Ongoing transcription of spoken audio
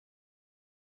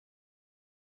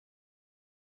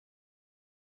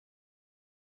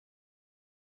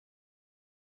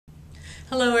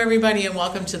Hello everybody and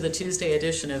welcome to the Tuesday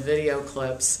edition of Video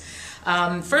Clips.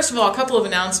 First of all, a couple of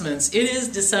announcements. It is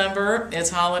December, it's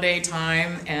holiday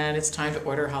time, and it's time to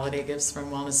order holiday gifts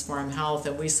from Wellness Forum Health,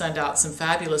 and we send out some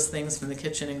fabulous things from the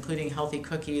kitchen, including healthy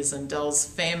cookies and Dell's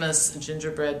famous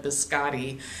gingerbread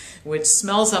biscotti, which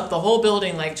smells up the whole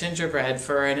building like gingerbread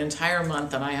for an entire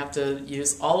month, and I have to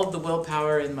use all of the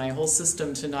willpower in my whole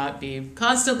system to not be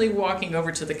constantly walking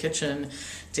over to the kitchen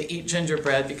to eat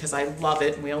gingerbread because I love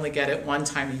it, and we only get it one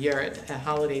time a year at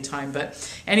holiday time. But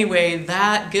anyway,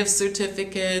 that, gift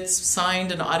certificates,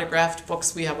 signed and autographed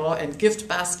books we have all, and gift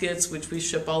baskets, which we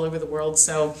ship all over the world.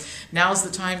 So now's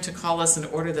the time to call us and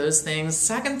order those things.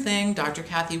 Second thing, Dr.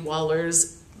 Kathy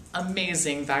Waller's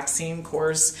amazing vaccine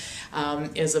course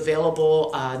is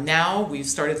available now. We've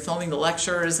started filming the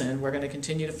lectures, and we're going to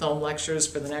continue to film lectures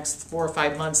for the next 4 or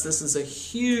 5 months. This is a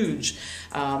huge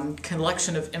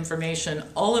collection of information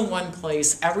all in one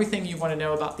place, everything you want to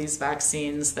know about these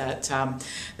vaccines that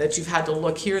that you've had to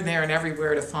look here, there, and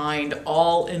everywhere to find,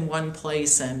 all in one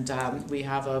place. And we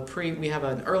have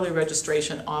an early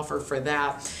registration offer for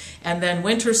that. And then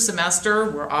winter semester,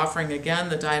 we're offering again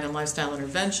the Diet and Lifestyle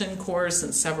Intervention course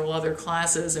and several other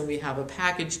classes, and we have a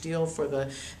package deal for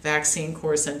the vaccine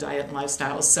course and diet and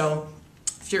lifestyle. So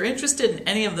if you're interested in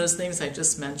any of those things I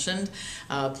just mentioned,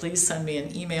 please send me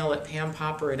an email at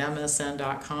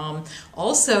pampopper@msn.com.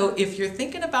 Also, if you're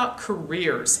thinking about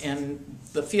careers in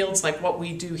the fields like what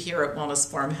we do here at Wellness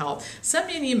Forum Health, send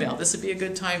me an email. This would be a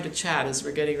good time to chat as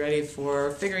we're getting ready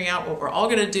for figuring out what we're all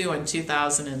going to do in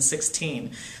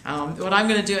 2016. What I'm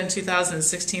going to do in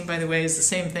 2016, by the way, is the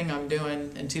same thing I'm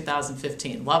doing in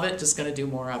 2015. Love it, just going to do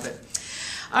more of it.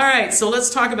 All right, so let's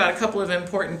talk about a couple of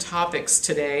important topics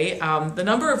today. The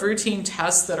number of routine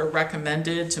tests that are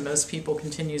recommended to most people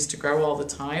continues to grow all the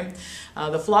time.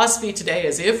 The philosophy today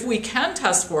is if we can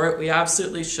test for it, we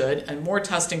absolutely should, and more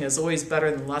testing is always better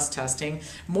than less testing.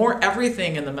 More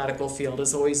everything in the medical field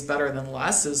is always better than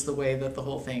less, is the way that the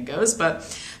whole thing goes.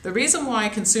 But the reason why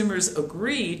consumers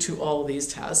agree to all of these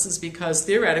tests is because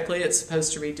theoretically it's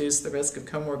supposed to reduce the risk of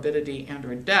comorbidity and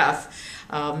or death.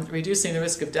 Reducing the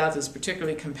risk of death is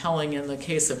particularly compelling in the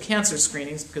case of cancer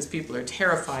screenings because people are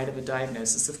terrified of a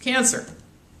diagnosis of cancer.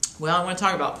 Well, I want to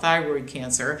talk about thyroid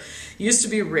cancer. It used to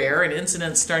be rare, and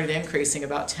incidence started increasing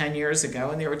about 10 years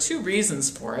ago, and there were two reasons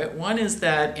for it. One is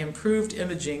that improved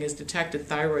imaging has detected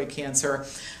thyroid cancer.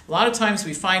 A lot of times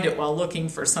we find it while looking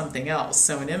for something else.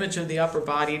 So an image of the upper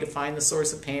body to find the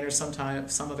source of pain or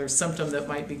sometimes some other symptom that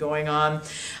might be going on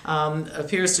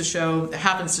happens to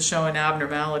show an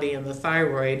abnormality in the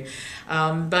thyroid.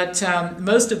 But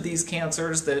most of these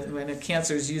cancers, when a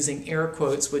cancer is using air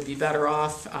quotes, would be better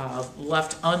off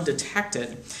left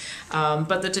undetected.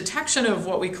 But the detection of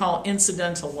what we call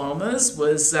incidentalomas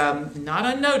was not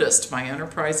unnoticed by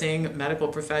enterprising medical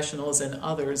professionals and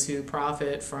others who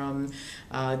profit from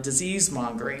disease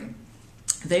mongering.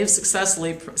 They've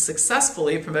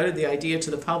successfully promoted the idea to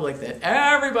the public that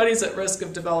everybody's at risk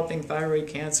of developing thyroid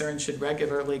cancer and should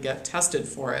regularly get tested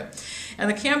for it. And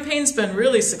the campaign's been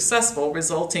really successful,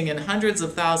 resulting in hundreds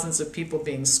of thousands of people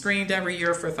being screened every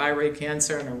year for thyroid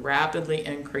cancer and a rapidly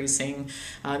increasing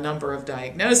number of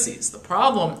diagnoses. The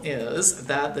problem is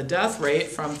that the death rate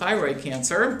from thyroid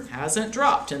cancer hasn't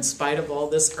dropped in spite of all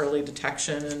this early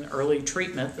detection and early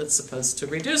treatment that's supposed to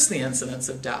reduce the incidence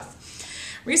of death.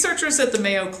 Researchers at the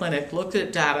Mayo Clinic looked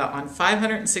at data on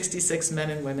 566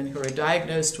 men and women who were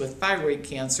diagnosed with thyroid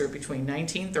cancer between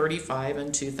 1935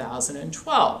 and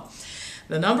 2012.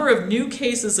 The number of new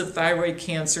cases of thyroid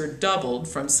cancer doubled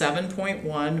from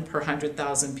 7.1 per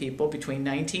 100,000 people between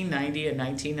 1990 and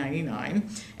 1999,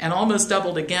 and almost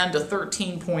doubled again to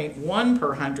 13.1 per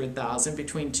 100,000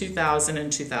 between 2000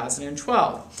 and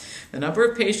 2012. The number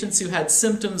of patients who had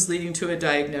symptoms leading to a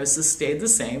diagnosis stayed the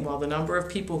same, while the number of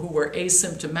people who were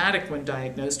asymptomatic when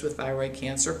diagnosed with thyroid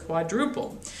cancer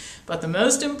quadrupled. But the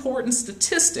most important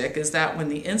statistic is that when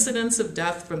the incidence of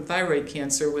death from thyroid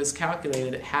cancer was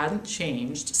calculated, it hadn't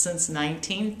changed since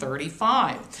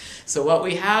 1935. So what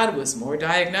we had was more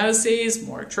diagnoses,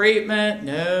 more treatment,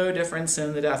 no difference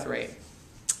in the death rate.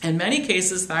 In many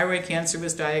cases, thyroid cancer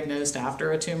was diagnosed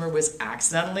after a tumor was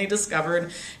accidentally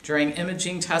discovered during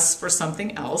imaging tests for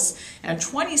something else, and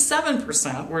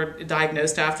 27% were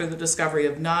diagnosed after the discovery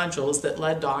of nodules that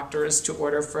led doctors to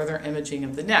order further imaging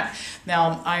of the neck.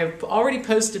 Now, I have already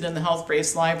posted in the Health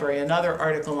Brace Library another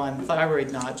article on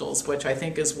thyroid nodules, which I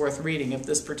think is worth reading if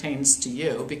this pertains to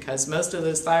you, because most of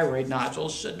those thyroid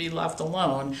nodules should be left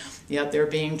alone, yet they're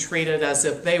being treated as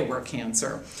if they were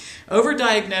cancer.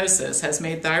 Overdiagnosis has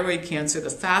made thyroid cancer the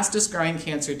fastest growing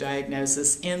cancer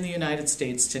diagnosis in the United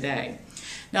States today.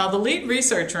 Now, the lead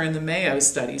researcher in the Mayo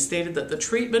study stated that the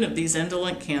treatment of these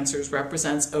indolent cancers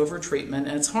represents overtreatment,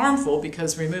 and it's harmful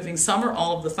because removing some or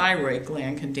all of the thyroid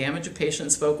gland can damage a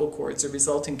patient's vocal cords or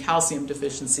result in calcium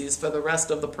deficiencies for the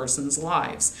rest of the person's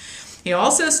lives. He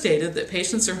also stated that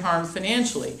patients are harmed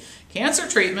financially. Cancer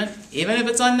treatment, even if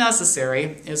it's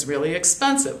unnecessary, is really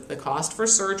expensive. The cost for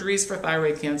surgeries for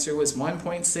thyroid cancer was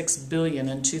 $1.6 billion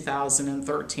in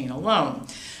 2013 alone.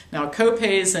 Now,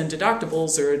 copays and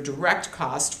deductibles are a direct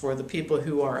cost for the people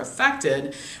who are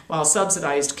affected, while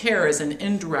subsidized care is an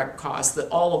indirect cost that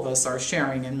all of us are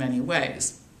sharing in many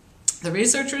ways. The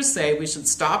researchers say we should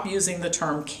stop using the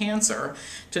term cancer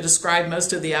to describe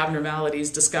most of the abnormalities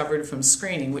discovered from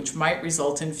screening, which might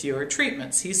result in fewer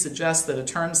treatments. He suggests that a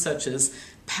term such as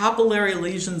papillary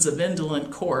lesions of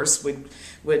indolent course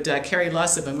would carry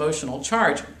less of emotional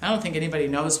charge. I don't think anybody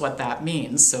knows what that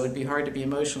means, so it'd be hard to be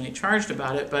emotionally charged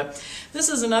about it, but this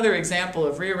is another example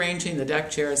of rearranging the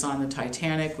deck chairs on the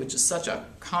Titanic, which is such a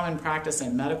common practice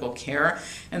in medical care.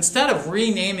 Instead of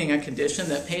renaming a condition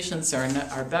that patients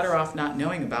are better off not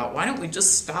knowing about, why don't we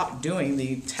just stop doing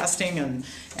the testing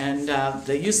and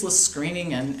the useless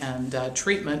screening and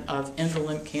treatment of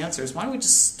indolent cancers? Why don't we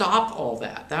just stop all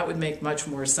that? That would make much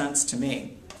more sense to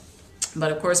me.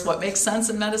 But of course, what makes sense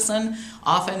in medicine,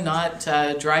 often not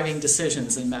driving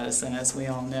decisions in medicine, as we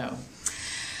all know.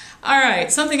 All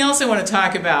right, something else I want to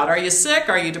talk about. Are you sick?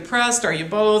 Are you depressed? Are you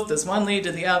both? Does one lead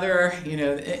to the other? You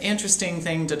know, interesting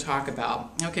thing to talk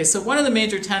about. Okay, so one of the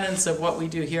major tenets of what we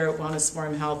do here at Wellness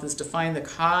Forum Health is to find the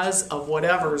cause of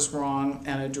whatever's wrong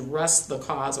and address the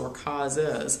cause or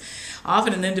causes.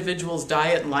 Often an individual's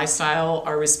diet and lifestyle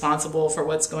are responsible for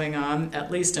what's going on, at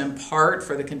least in part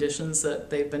for the conditions that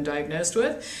they've been diagnosed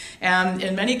with. And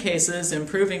in many cases,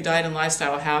 improving diet and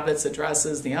lifestyle habits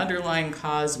addresses the underlying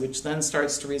cause, which then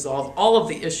starts to resolve all of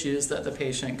the issues that the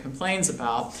patient complains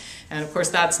about. And of course,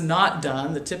 that's not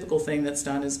done. The typical thing that's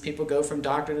done is people go from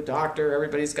doctor to doctor.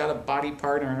 Everybody's got a body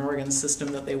part or an organ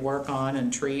system that they work on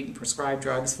and treat and prescribe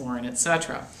drugs for, and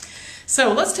etc.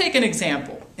 So let's take an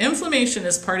example. Inflammation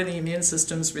is part of the immune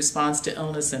system's response to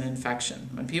illness and infection.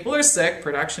 When people are sick,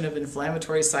 production of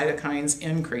inflammatory cytokines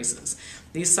increases.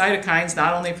 These cytokines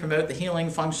not only promote the healing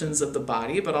functions of the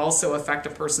body, but also affect a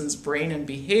person's brain and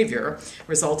behavior,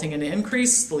 resulting in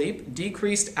increased sleep,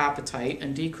 decreased appetite,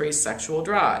 and decreased sexual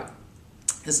drive.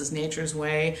 This is nature's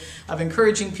way of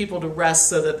encouraging people to rest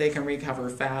so that they can recover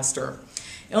faster.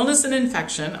 Illness and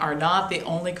infection are not the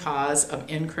only cause of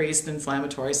increased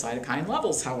inflammatory cytokine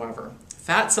levels, however.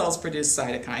 Fat cells produce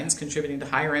cytokines, contributing to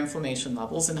higher inflammation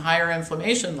levels, and higher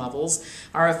inflammation levels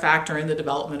are a factor in the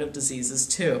development of diseases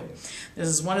too. This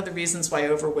is one of the reasons why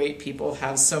overweight people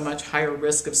have so much higher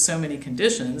risk of so many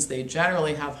conditions. They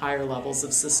generally have higher levels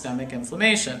of systemic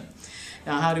inflammation.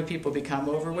 Now, how do people become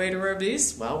overweight or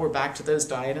obese? Well, we're back to those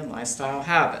diet and lifestyle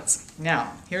habits.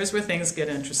 Now, here's where things get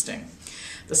interesting.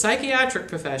 The psychiatric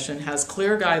profession has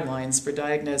clear guidelines for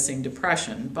diagnosing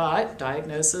depression, but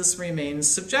diagnosis remains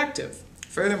subjective.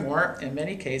 Furthermore, in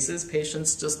many cases,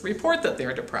 patients just report that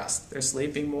they're depressed. They're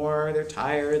sleeping more, they're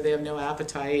tired, they have no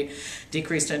appetite,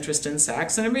 decreased interest in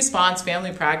sex, and in response,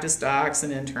 family practice docs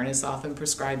and internists often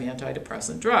prescribe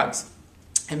antidepressant drugs.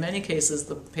 In many cases,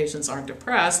 the patients aren't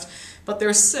depressed, but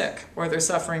they're sick or they're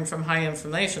suffering from high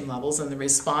inflammation levels, and the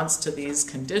response to these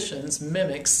conditions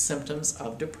mimics symptoms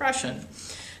of depression.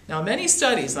 Now, many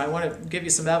studies, and I want to give you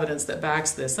some evidence that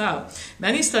backs this up,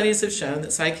 many studies have shown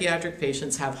that psychiatric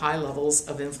patients have high levels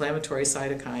of inflammatory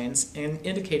cytokines,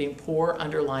 indicating poor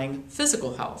underlying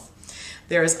physical health.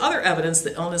 There is other evidence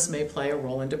that illness may play a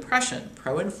role in depression.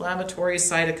 Pro-inflammatory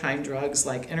cytokine drugs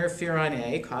like interferon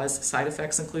A cause side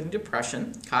effects including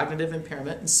depression, cognitive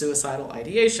impairment, and suicidal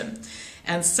ideation.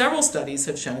 And several studies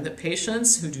have shown that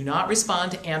patients who do not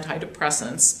respond to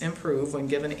antidepressants improve when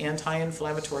given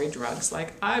anti-inflammatory drugs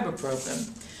like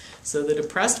ibuprofen. So the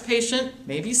depressed patient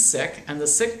may be sick, and the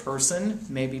sick person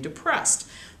may be depressed.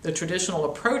 The traditional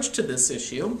approach to this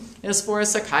issue is for a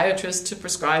psychiatrist to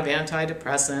prescribe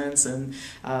antidepressants and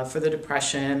for the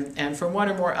depression, and for one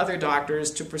or more other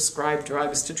doctors to prescribe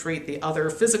drugs to treat the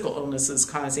other physical illnesses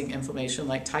causing inflammation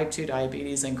like type 2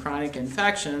 diabetes and chronic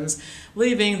infections,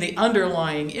 leaving the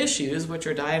underlying issues, which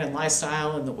are diet and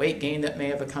lifestyle and the weight gain that may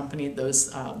have accompanied those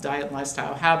diet and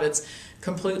lifestyle habits,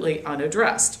 completely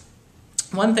unaddressed.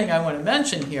 One thing I want to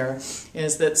mention here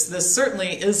is that this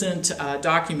certainly isn't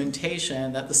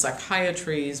documentation that the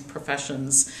psychiatry's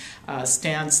profession's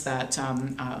stance that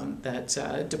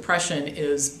depression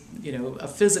is, a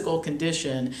physical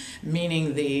condition,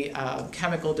 meaning the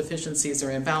chemical deficiencies or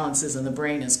imbalances in the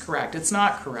brain is correct. It's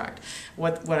not correct.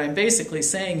 What I'm basically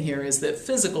saying here is that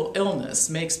physical illness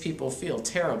makes people feel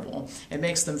terrible. It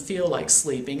makes them feel like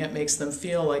sleeping. It makes them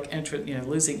feel like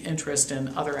losing interest in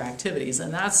other activities,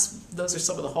 and those are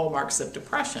some of the hallmarks of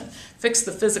depression. Fix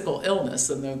the physical illness,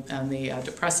 and the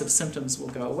depressive symptoms will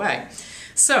go away.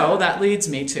 So that leads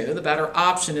me to the better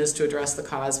option is to address the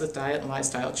cause with diet and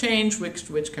lifestyle change,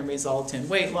 which can result in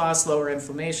weight loss, lower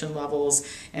inflammation levels,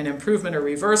 and improvement or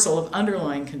reversal of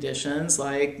underlying conditions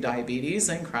like diabetes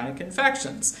and chronic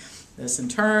infections. This in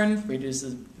turn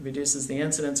reduces the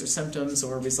incidence or symptoms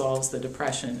or resolves the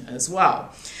depression as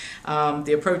well.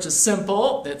 The approach is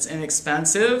simple, it's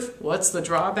inexpensive. What's the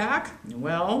drawback?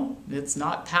 Well, it's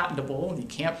not patentable. You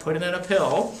can't put it in a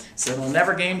pill, so it'll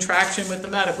never gain traction with the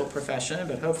medical profession,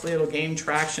 but hopefully it'll gain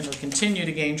traction or continue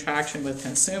to gain traction with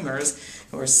consumers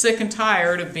who are sick and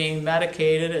tired of being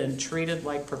medicated and treated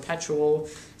like perpetual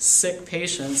sick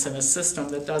patients in a system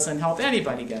that doesn't help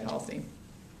anybody get healthy.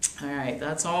 All right,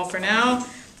 that's all for now.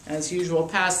 As usual,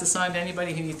 pass this on to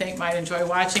anybody who you think might enjoy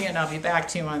watching it, and I'll be back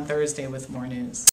to you on Thursday with more news.